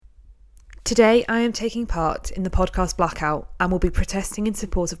Today I am taking part in the podcast Blackout and will be protesting in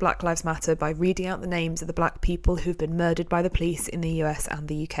support of Black Lives Matter by reading out the names of the black people who've been murdered by the police in the US and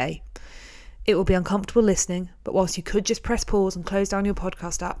the UK. It will be uncomfortable listening, but whilst you could just press pause and close down your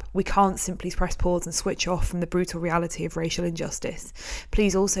podcast app, we can't simply press pause and switch off from the brutal reality of racial injustice.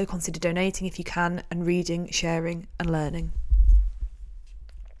 Please also consider donating if you can, and reading, sharing and learning.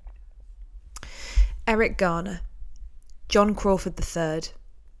 Eric Garner, John Crawford III,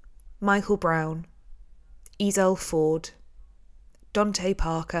 Michael Brown, Ezell Ford, Dante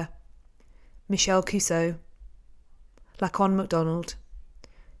Parker, Michelle Cusseau, Lacon MacDonald,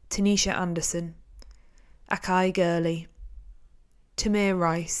 Tanisha Anderson, Akai Gurley, Tamir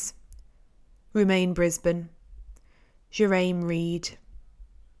Rice, Rumain Brisbane, Jeraim Reed,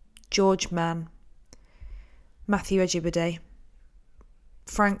 George Mann, Matthew Ajibade,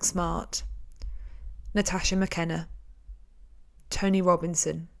 Frank Smart, Natasha McKenna, Tony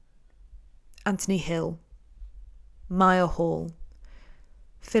Robinson, Anthony Hill, Maya Hall,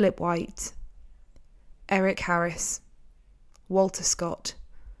 Philip White, Eric Harris, Walter Scott,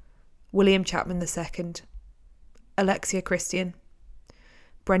 William Chapman II, Alexia Christian,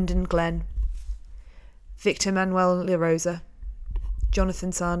 Brendan Glenn, Victor Manuel LaRosa,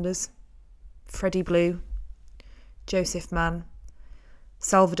 Jonathan Sanders, Freddie Blue, Joseph Mann,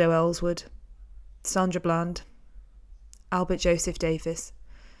 Salvador Ellswood, Sandra Bland, Albert Joseph Davis,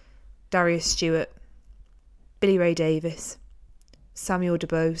 Darius Stewart, Billy Ray Davis, Samuel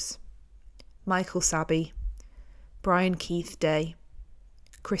DeBose, Michael Sabbie, Brian Keith Day,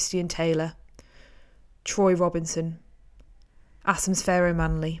 Christian Taylor, Troy Robinson, Assams Pharaoh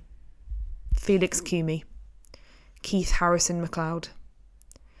Manley, Felix Cumey, Keith Harrison McLeod,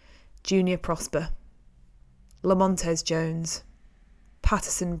 Junior Prosper, Lamontez Jones,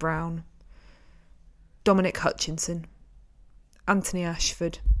 Patterson Brown, Dominic Hutchinson, Anthony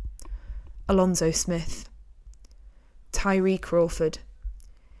Ashford, Alonzo Smith, Tyree Crawford,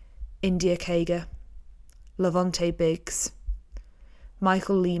 India Kager, Lavonte Biggs,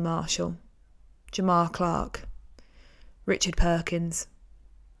 Michael Lee Marshall, Jamar Clark, Richard Perkins,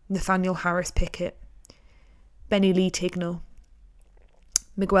 Nathaniel Harris Pickett, Benny Lee Tignall,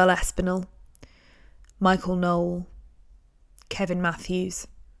 Miguel Espinal, Michael Knoll, Kevin Matthews,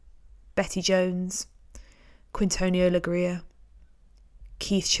 Betty Jones, Quintonio Legria,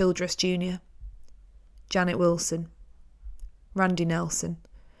 Keith Childress Jr., Janet Wilson, Randy Nelson,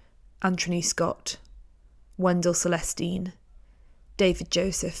 Anthony Scott, Wendell Celestine, David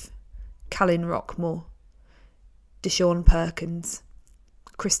Joseph, Callin Rockmore, Deshaun Perkins,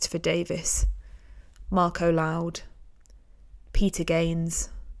 Christopher Davis, Marco Loud, Peter Gaines,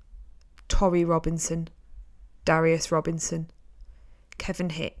 Torrey Robinson, Darius Robinson,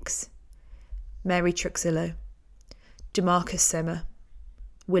 Kevin Hicks, Mary Truxillo, Demarcus Semmer,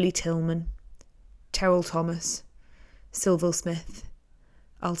 Willie Tillman, Terrell Thomas, Sylville Smith,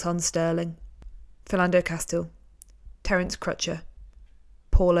 Alton Sterling, Philando Castile, Terence Crutcher,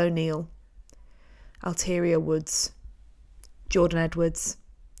 Paul O'Neill, Alteria Woods, Jordan Edwards,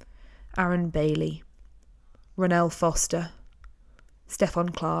 Aaron Bailey, Ronell Foster, Stefan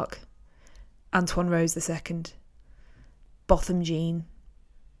Clark, Antoine Rose II, Botham Jean,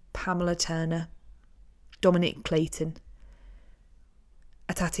 Pamela Turner, Dominic Clayton,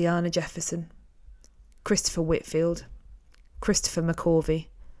 Tatiana Jefferson, Christopher Whitfield, Christopher McCorvey,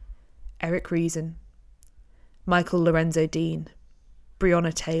 Eric Reason, Michael Lorenzo Dean,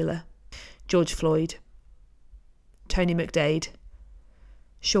 Breonna Taylor, George Floyd, Tony McDade,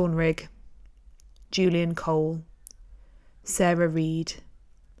 Sean Rigg, Julian Cole, Sarah Reed,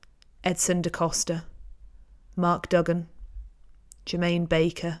 Edson DaCosta, Mark Duggan, Jermaine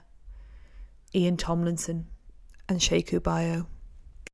Baker, Ian Tomlinson and Sheku Bayo.